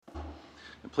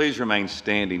And please remain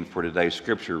standing for today's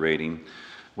scripture reading,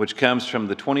 which comes from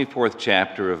the 24th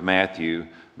chapter of Matthew,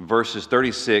 verses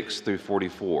 36 through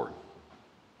 44.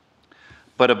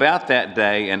 But about that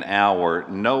day and hour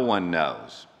no one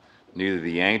knows, neither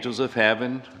the angels of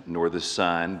heaven nor the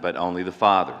Son, but only the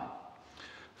Father.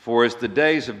 For as the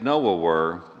days of Noah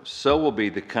were, so will be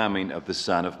the coming of the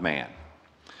Son of Man.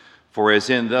 For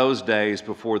as in those days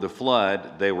before the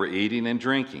flood, they were eating and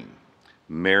drinking,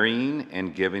 marrying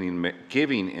and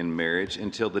giving in marriage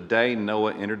until the day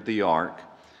Noah entered the ark,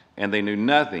 and they knew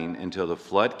nothing until the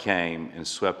flood came and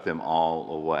swept them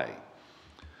all away.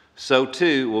 So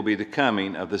too will be the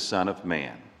coming of the Son of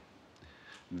Man.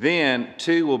 Then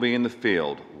two will be in the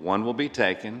field, one will be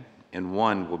taken, and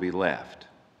one will be left.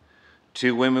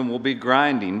 Two women will be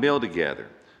grinding meal together,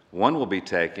 one will be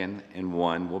taken, and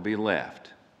one will be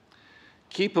left.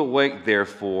 Keep awake,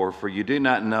 therefore, for you do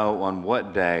not know on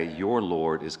what day your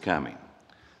Lord is coming.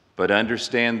 But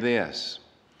understand this,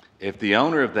 if the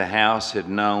owner of the house had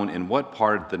known in what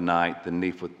part of the night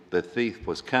the thief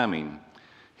was coming,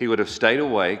 he would have stayed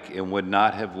awake and would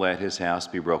not have let his house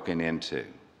be broken into.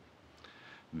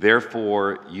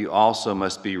 Therefore, you also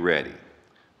must be ready,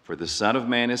 for the Son of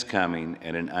Man is coming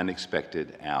at an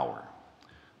unexpected hour.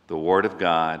 The word of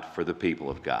God for the people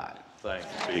of God. Thanks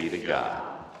be to God.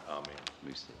 Amen.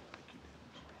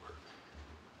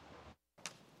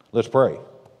 Let's pray.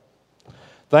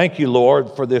 Thank you,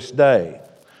 Lord, for this day,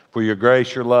 for your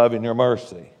grace, your love, and your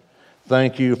mercy.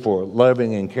 Thank you for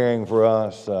loving and caring for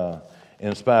us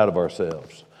in spite of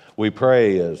ourselves. We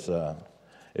pray as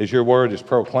your word is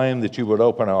proclaimed that you would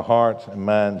open our hearts and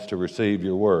minds to receive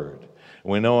your word.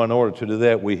 We know in order to do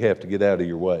that, we have to get out of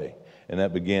your way, and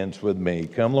that begins with me.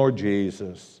 Come, Lord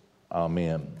Jesus.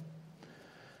 Amen.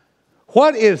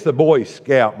 What is the Boy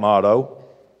Scout motto?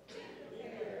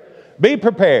 Be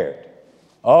prepared.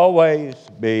 Always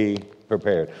be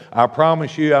prepared. I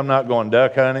promise you I'm not going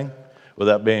duck hunting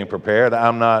without being prepared.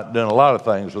 I'm not doing a lot of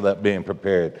things without being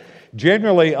prepared.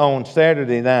 Generally on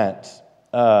Saturday nights,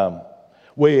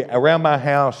 around my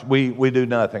house, we do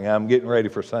nothing. I'm getting ready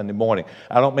for Sunday morning.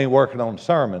 I don't mean working on the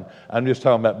sermon. I'm just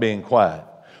talking about being quiet.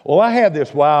 Well, I had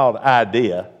this wild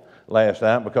idea last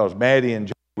night because Maddie and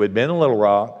Jay, we'd been in Little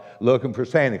Rock looking for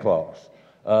Santa Claus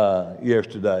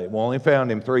yesterday. We only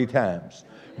found him 3 times.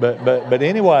 But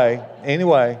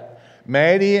anyway,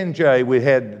 Maddie and Jay, we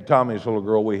had Tommy's little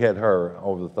girl, we had her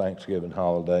over the Thanksgiving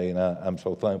holiday, and I'm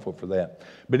so thankful for that.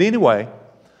 But anyway,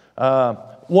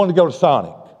 wanted to go to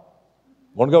Sonic.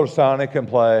 Want to go to Sonic and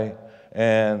play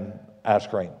and ice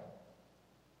cream.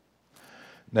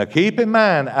 Now keep in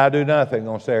mind, I do nothing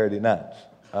on Saturday nights.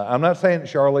 I'm not saying that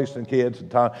Charlize and kids and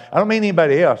Tom, I don't mean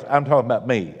anybody else. I'm talking about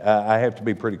me. I have to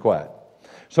be pretty quiet.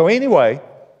 So anyway,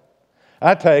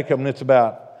 I take them, and it's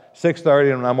about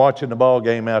 6:30, and I'm watching the ball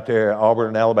game out there at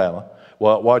Auburn, Alabama.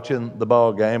 Well, watching the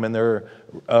ball game, and they're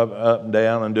up and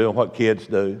down and doing what kids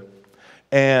do.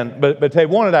 But they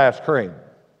wanted ice cream.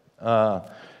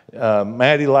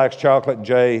 Maddie likes chocolate and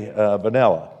Jay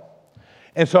vanilla.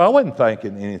 And so I wasn't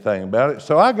thinking anything about it.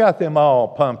 So I got them all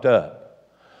pumped up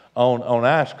on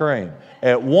ice cream.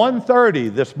 At 1:30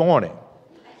 this morning,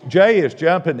 Jay is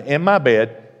jumping in my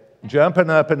bed, jumping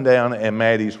up and down, and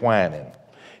Maddie's whining.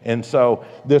 And so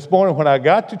this morning when I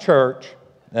got to church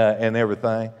and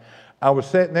everything, I was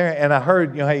sitting there and I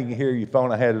heard, you know how you can hear your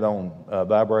phone? I had it on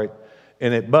vibrate,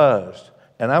 and it buzzed.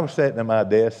 And I was sitting at my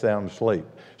desk sound asleep.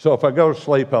 So if I go to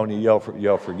sleep on you,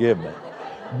 y'all forgive me.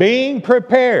 Being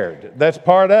prepared, that's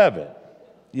part of it.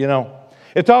 You know,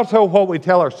 it's also what we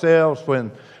tell ourselves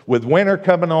when with winter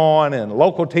coming on and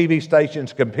local TV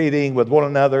stations competing with one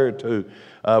another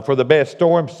for the best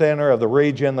storm center of the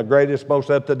region, the greatest, most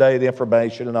up-to-date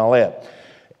information and all that.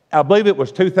 I believe it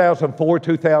was 2004,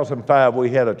 2005,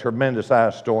 we had a tremendous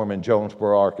ice storm in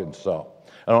Jonesboro, Arkansas.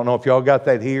 I don't know if y'all got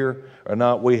that here or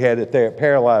not. We had it there. It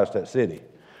paralyzed that city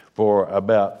for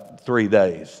about 3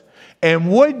 days.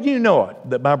 And wouldn't you know it,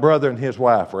 that my brother and his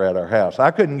wife were at our house.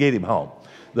 I couldn't get him home.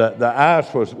 The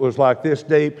ice was like this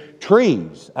deep.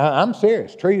 Trees, I'm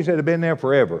serious, trees that have been there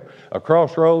forever.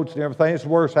 Across roads and everything. It's the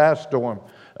worst ice storm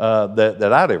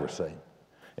that I'd ever seen.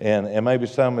 And maybe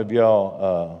some of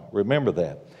y'all remember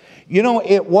that. You know,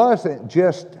 it wasn't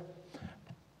just,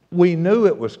 we knew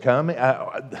it was coming.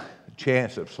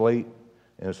 Chance of sleet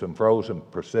and some frozen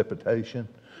precipitation.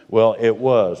 Well, it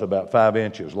was about 5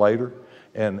 inches later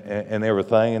and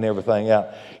everything out.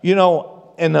 You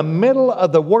know, in the middle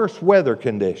of the worst weather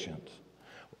conditions,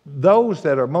 those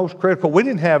that are most critical, we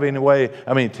didn't have any way,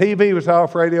 I mean, TV was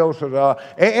off, radios was off,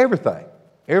 everything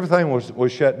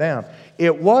was shut down.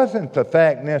 It wasn't the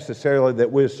fact necessarily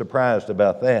that we're surprised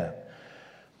about that.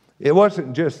 It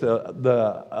wasn't just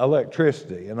the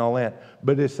electricity and all that,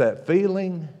 but it's that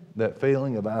feeling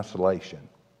of isolation.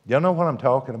 Y'all know what I'm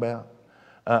talking about?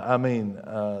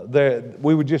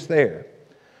 We were just there.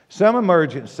 Some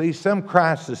emergencies, some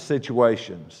crisis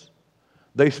situations,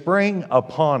 they spring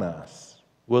upon us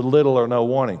with little or no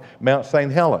warning. Mount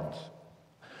St. Helens,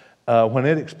 when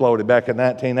it exploded back in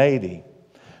 1980,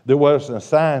 there wasn't a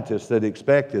scientist that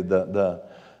expected the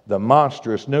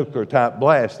monstrous nuclear-type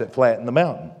blast that flattened the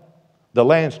mountain, the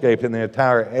landscape and the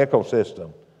entire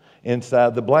ecosystem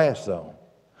inside the blast zone.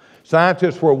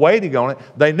 Scientists were waiting on it.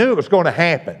 They knew it was going to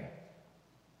happen.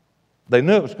 They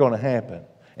knew it was going to happen.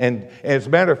 And as a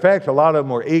matter of fact, a lot of them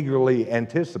were eagerly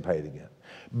anticipating it,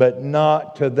 but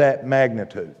not to that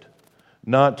magnitude,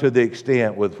 not to the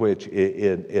extent with which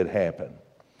it happened.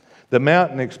 The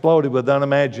mountain exploded with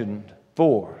unimagined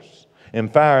force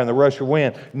and fire and the rush of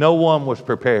wind. No one was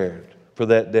prepared for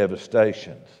that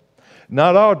devastation.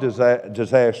 Not all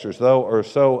disasters, though, are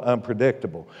so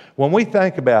unpredictable. When we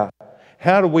think about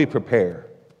how do we prepare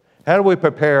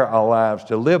our lives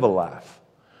to live a life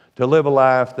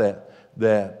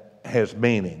that has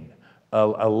meaning,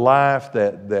 a life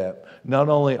that not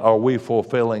only are we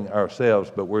fulfilling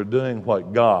ourselves, but we're doing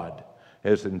what God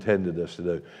has intended us to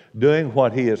do, doing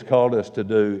what He has called us to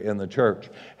do in the church.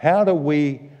 How do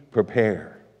we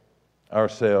prepare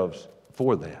ourselves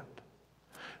for that?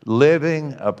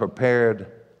 Living a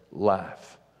prepared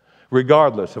life,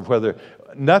 regardless of whether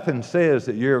nothing says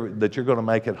that you're going to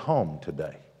make it home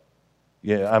today.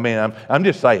 Yeah, I mean, I'm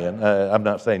just saying. I'm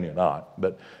not saying you're not,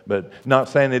 but not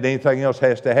saying that anything else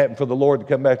has to happen for the Lord to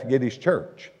come back to get His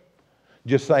church.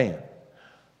 Just saying.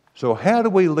 So, how do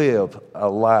we live a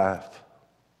life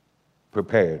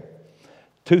prepared?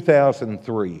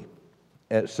 2003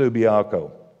 at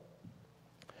Subiaco.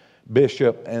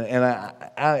 Bishop, and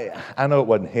I know it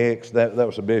wasn't Hicks. That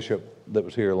was a bishop that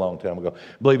was here a long time ago.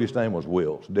 I believe his name was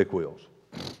Wills, Dick Wills.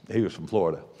 He was from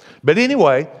Florida. But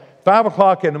anyway, 5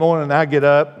 o'clock in the morning, I get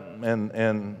up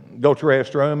and go to the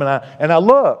restroom, and I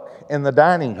look in the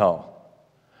dining hall,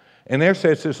 and there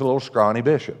sits this little scrawny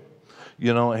bishop.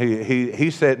 You know,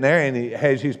 he's sitting there, and he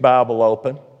has his Bible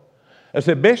open. I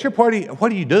said, Bishop, what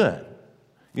are you doing?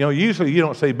 You know, usually you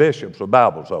don't see bishops with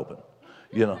Bibles open,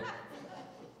 you know.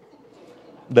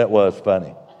 That was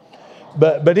funny.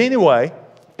 But anyway,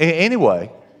 he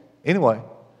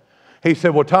said,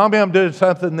 well, Tommy, I'm doing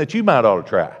something that you might ought to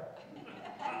try.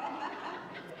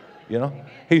 You know?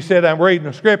 He said, I'm reading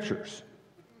the scriptures.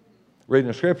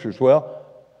 Well,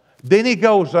 then he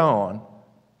goes on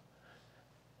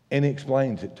and he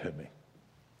explains it to me.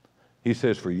 He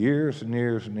says, for years and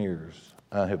years and years,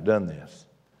 I have done this.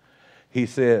 He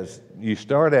says, you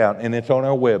start out, and it's on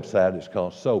our website, it's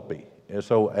called SOAPY,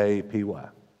 S-O-A-P-Y.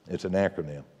 It's an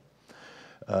acronym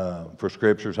for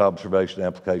Scriptures, Observation,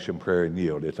 Application, Prayer, and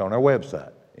Yield. It's on our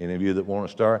website. Any of you that want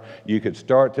to start, you could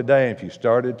start today. If you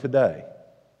started today,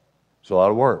 it's a lot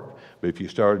of work. But if you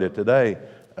started it today,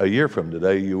 a year from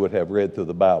today, you would have read through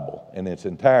the Bible in its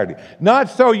entirety. Not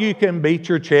so you can beat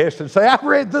your chest and say, I've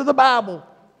read through the Bible.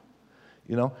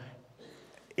 You know,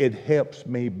 it helps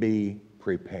me be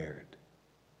prepared.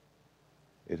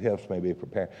 It helps me be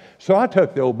prepared. So I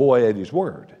took the old boy at his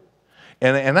word.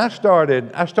 And I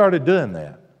started doing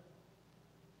that.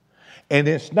 And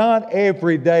it's not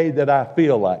every day that I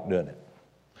feel like doing it.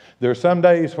 There are some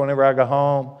days whenever I go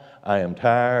home, I am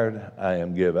tired, I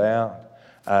am give out.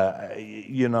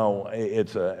 You know,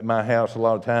 it's my house a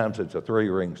lot of times it's a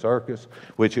 3-ring circus,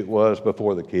 which it was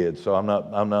before the kids. So I'm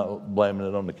not blaming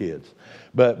it on the kids.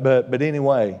 But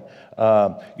anyway,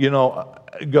 you know,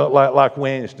 like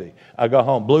Wednesday, I go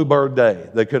home, Bluebird Day.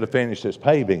 They could have finished this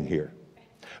paving here.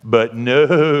 But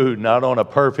no, not on a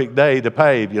perfect day to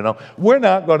pave, you know. We're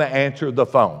not going to answer the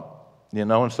phone, you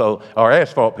know. And so our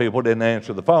asphalt people didn't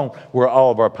answer the phone where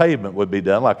all of our pavement would be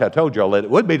done. Like I told y'all that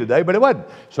it would be today, but it wasn't.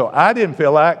 So I didn't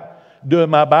feel like doing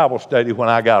my Bible study when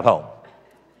I got home.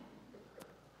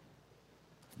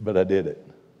 But I did it.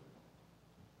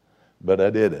 I'm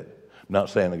not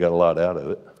saying I got a lot out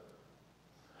of it.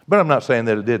 But I'm not saying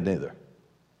that it didn't either.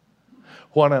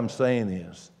 What I'm saying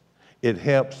is, it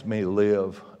helps me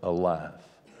live a life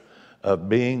of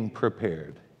being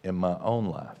prepared in my own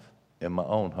life, in my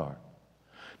own heart,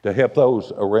 to help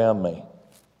those around me,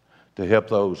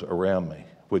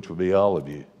 which would be all of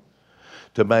you,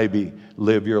 to maybe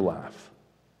live your life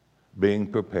being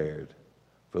prepared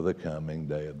for the coming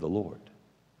day of the Lord.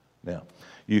 Now,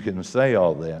 you can say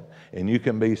all that, and you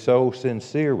can be so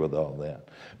sincere with all that,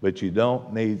 but you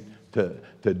don't need to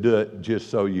do it just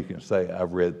so you can say,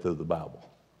 I've read through the Bible.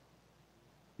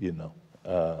 You know,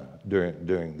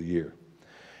 during the year.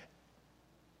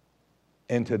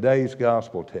 In today's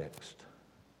gospel text,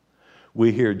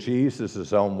 we hear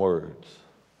Jesus' own words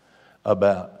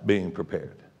about being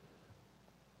prepared,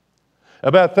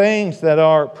 about things that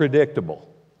are predictable.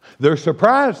 They're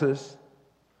surprises,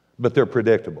 but they're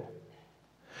predictable.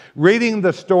 Reading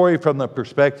the story from the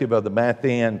perspective of the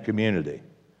Matthean community,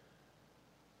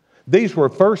 these were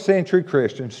first century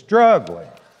Christians struggling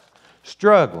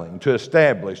to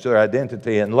establish their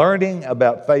identity and learning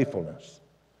about faithfulness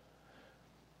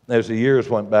as the years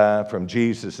went by from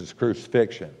Jesus'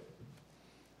 crucifixion.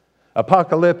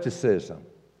 Apocalypticism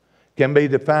can be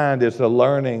defined as the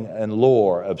learning and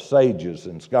lore of sages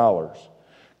and scholars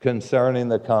concerning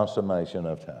the consummation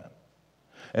of time.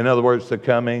 In other words, the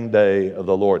coming day of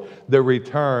the Lord, the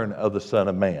return of the Son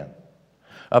of Man.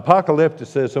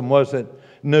 Apocalypticism wasn't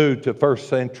new to first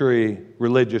century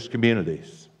religious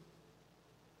communities,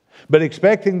 but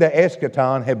expecting the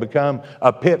eschaton had become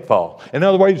a pitfall. In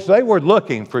other words, they were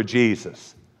looking for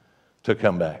Jesus to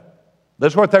come back.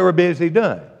 That's what they were busy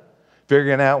doing,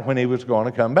 figuring out when he was going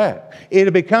to come back. It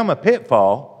had become a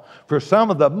pitfall for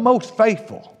some of the most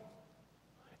faithful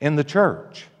in the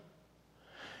church.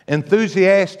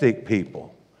 Enthusiastic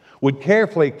people would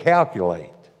carefully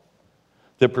calculate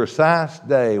the precise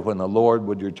day when the Lord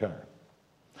would return,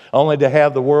 only to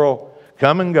have the world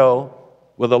come and go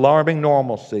with alarming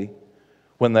normalcy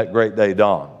when that great day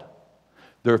dawned.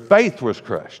 Their faith was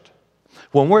crushed.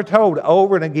 When we're told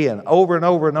over and again, over and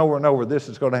over and over and over, this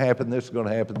is going to happen, this is going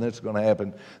to happen, this is going to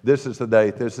happen, this is the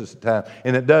date, this is the time,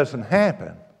 and it doesn't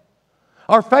happen,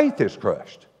 our faith is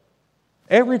crushed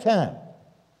every time.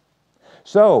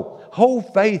 So, whole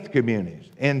faith communities,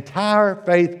 entire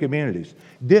faith communities,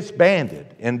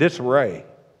 disbanded in disarray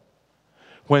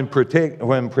when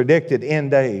predicted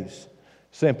end days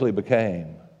simply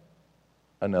became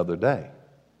another day.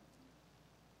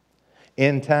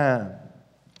 End time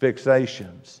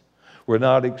fixations were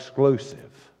not exclusive.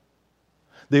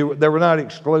 They were not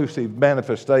exclusive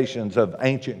manifestations of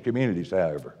ancient communities,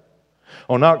 however.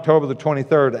 On October the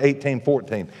 23rd,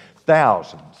 1814,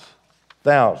 thousands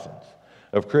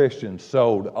of Christians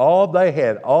sold all they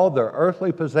had, all their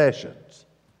earthly possessions,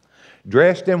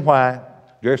 dressed in white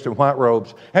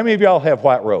robes. How many of y'all have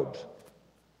white robes?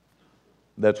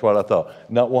 That's what I thought.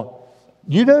 Not one.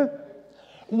 You do?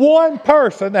 One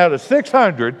person out of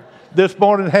 600 this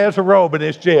morning has a robe, and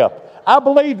it's Jeff. I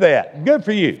believe that. Good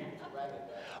for you.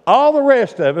 All the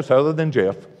rest of us, other than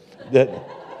Jeff,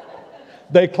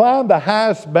 they climbed the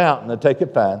highest mountain that they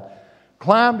could find,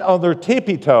 climbed on their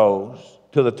tippy toes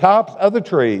to the tops of the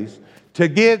trees to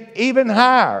get even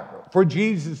higher for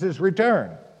Jesus'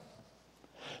 return.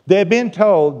 They had been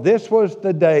told this was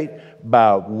the date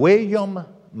by William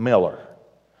Miller,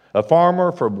 a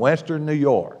farmer from western New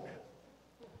York.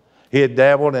 He had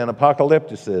dabbled in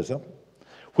apocalypticism,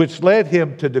 which led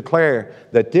him to declare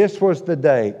that this was the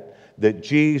date that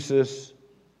Jesus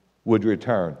would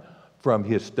return. From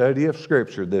his study of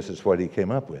Scripture, this is what he came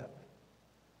up with.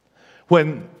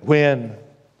 When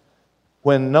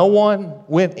no one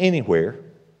went anywhere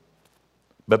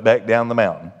but back down the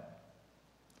mountain,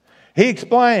 he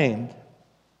explained,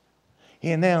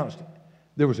 he announced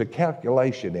there was a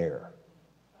calculation error.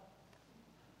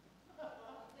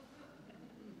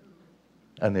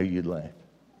 I knew you'd laugh.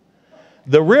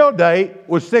 The real date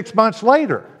was 6 months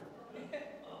later,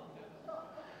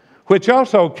 which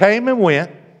also came and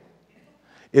went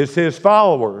as his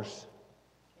followers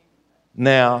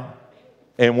now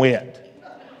and went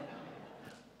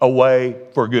away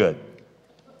for good.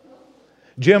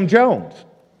 Jim Jones,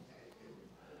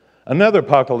 another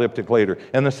apocalyptic leader.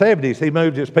 In the 70s, he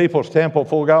moved his People's Temple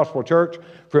Full Gospel Church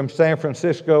from San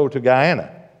Francisco to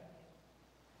Guyana,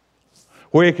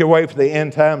 where he could wait for the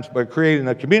end times by creating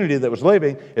a community that was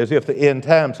living as if the end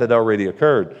times had already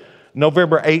occurred.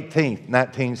 November 18th,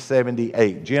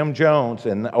 1978, Jim Jones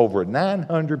and over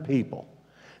 900 people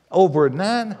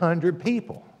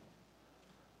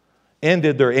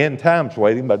ended their end times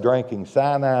waiting by drinking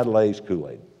cyanide-laced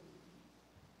Kool-Aid.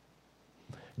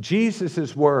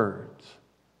 Jesus' words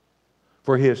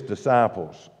for his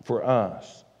disciples, for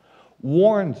us,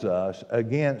 warns us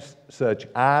against such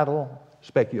idle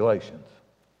speculations.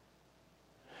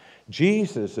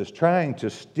 Jesus is trying to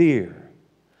steer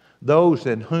those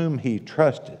in whom he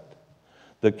trusted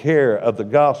the care of the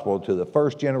gospel to the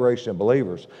first generation of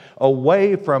believers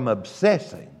away from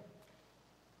obsessing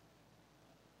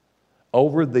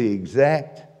over the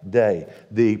exact day,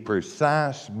 the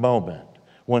precise moment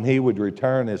when he would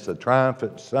return as the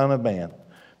triumphant Son of Man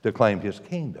to claim his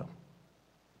kingdom.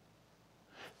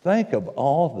 Think of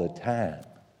all the time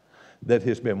that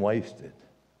has been wasted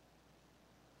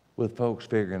with folks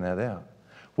figuring that out.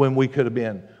 when we could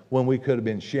have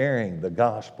been sharing the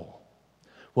gospel,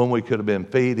 when we could have been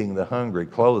feeding the hungry,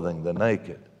 clothing the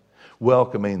naked,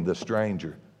 welcoming the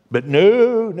stranger. But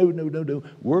no.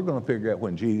 We're going to figure out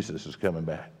when Jesus is coming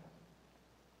back.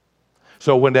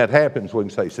 So when that happens, we can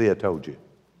say, see, I told you.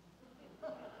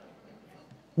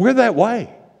 We're that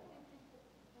way.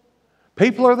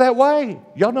 People are that way.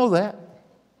 Y'all know that.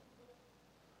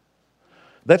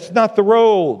 That's not the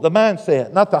role, the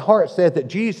mindset, not the heart set that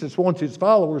Jesus wants his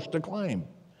followers to claim.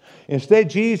 Instead,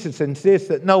 Jesus insists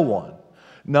that no one,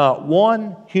 not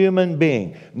one human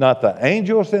being, not the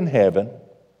angels in heaven,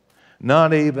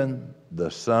 not even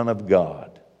the Son of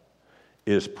God,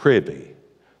 is privy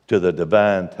to the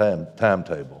divine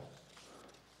timetable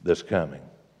that's coming.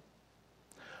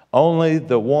 Only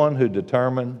the one who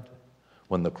determined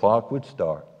when the clock would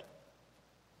start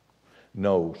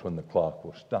knows when the clock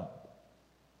will stop.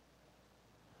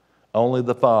 Only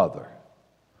the Father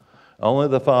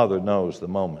knows the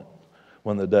moment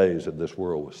when the days of this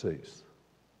world will cease.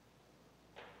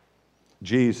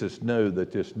 Jesus knew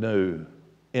that this new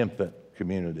infant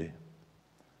community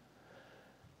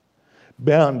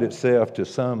bound itself to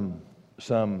some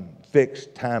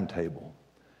fixed timetable.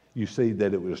 You see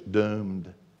that it was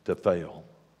doomed to fail.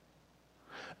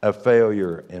 A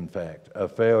failure, in fact, a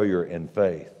failure in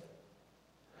faith.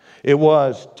 It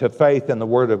was to faith in the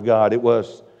Word of God. It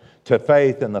was to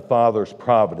faith in the Father's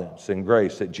providence and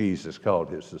grace that Jesus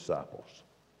called his disciples.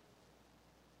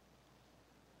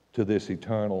 To this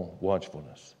eternal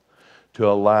watchfulness. To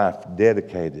a life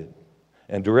dedicated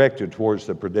and directed towards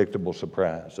the predictable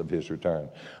surprise of his return.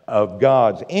 Of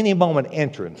God's any moment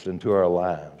entrance into our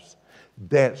lives.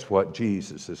 That's what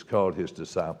Jesus has called his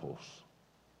disciples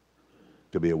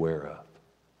to be aware of.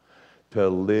 To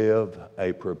live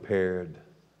a prepared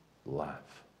life.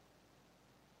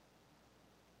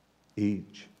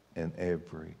 Each and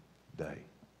every day.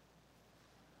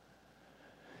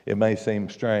 It may seem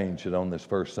strange that on this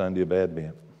first Sunday of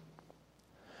Advent,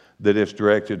 that it's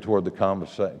directed toward the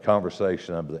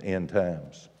conversation of the end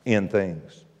times, end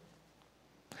things.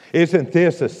 Isn't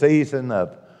this a season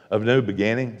of new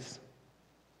beginnings?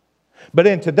 But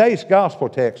in today's gospel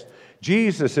text,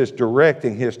 Jesus is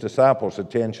directing his disciples'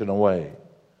 attention away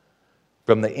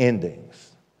from the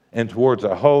endings and towards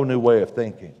a whole new way of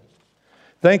thinking.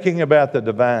 Thinking about the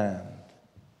divine,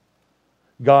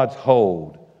 God's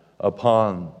hold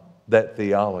upon that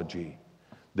theology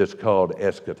that's called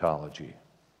eschatology.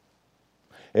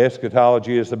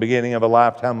 Eschatology is the beginning of a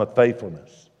lifetime of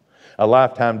faithfulness, a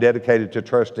lifetime dedicated to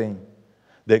trusting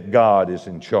that God is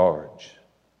in charge,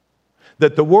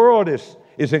 that the world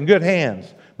is in good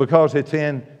hands because it's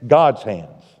in God's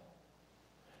hands,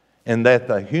 and that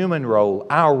the human role,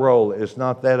 our role, is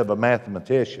not that of a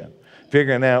mathematician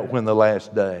figuring out when the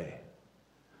last day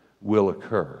will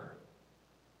occur.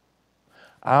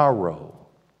 Our role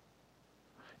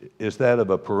is that of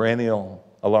a perennial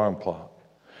alarm clock,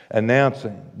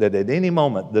 announcing that at any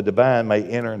moment the divine may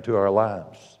enter into our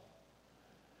lives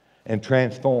and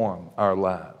transform our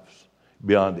lives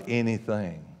beyond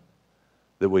anything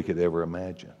that we could ever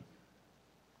imagine.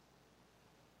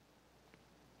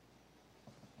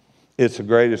 It's the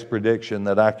greatest prediction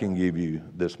that I can give you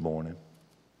this morning.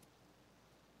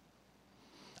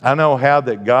 I know how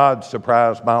that God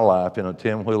surprised my life in a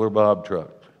 10-wheeler Bob truck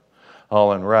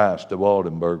hauling rice to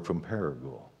Waldenburg from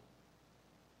Paragould.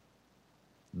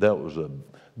 That was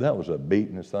the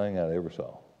beatenest thing I ever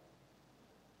saw.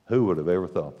 Who would have ever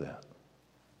thought that?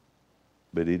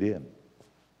 But he did.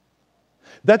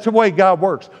 That's the way God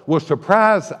works. Will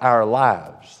surprise our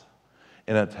lives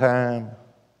in a time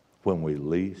when we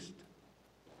least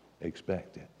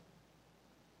expect it.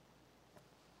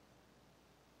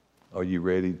 Are you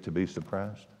ready to be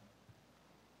surprised?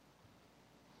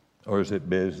 Or is it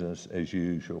business as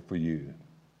usual for you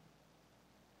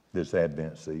this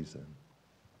Advent season?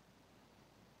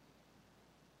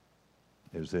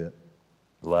 Is it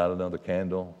light another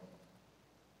candle,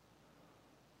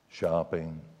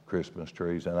 shopping, Christmas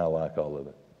trees? And I like all of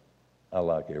it. I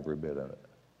like every bit of it.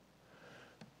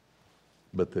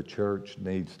 But the church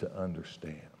needs to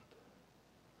understand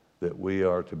that we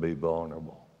are to be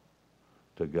vulnerable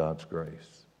to God's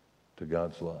grace, to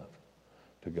God's love,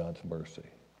 to God's mercy,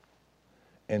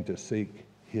 and to seek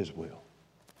His will.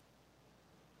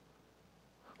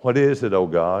 What is it, oh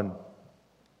God,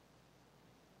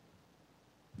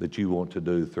 that you want to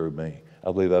do through me?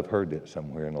 I believe I've heard that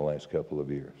somewhere in the last couple of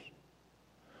years.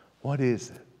 What is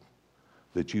it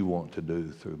that you want to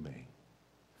do through me?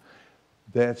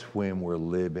 That's when we're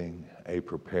living a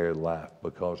prepared life,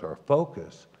 because our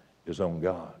focus is on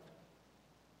God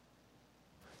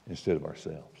instead of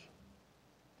ourselves.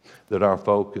 That our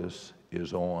focus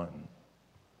is on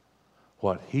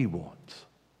what He wants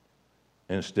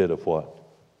instead of what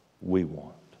we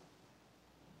want.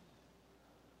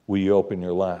 Will you open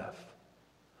your life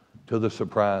to the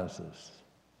surprises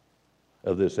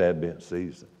of this Advent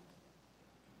season?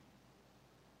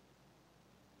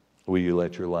 Will you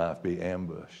let your life be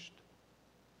ambushed?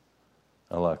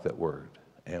 I like that word,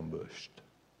 ambushed,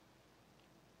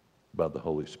 by the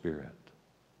Holy Spirit.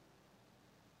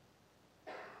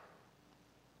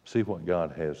 See what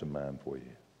God has in mind for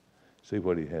you. See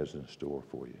what He has in store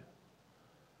for you.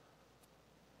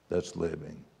 That's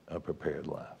living a prepared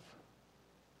life.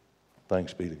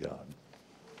 Thanks be to God.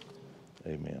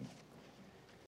 Amen.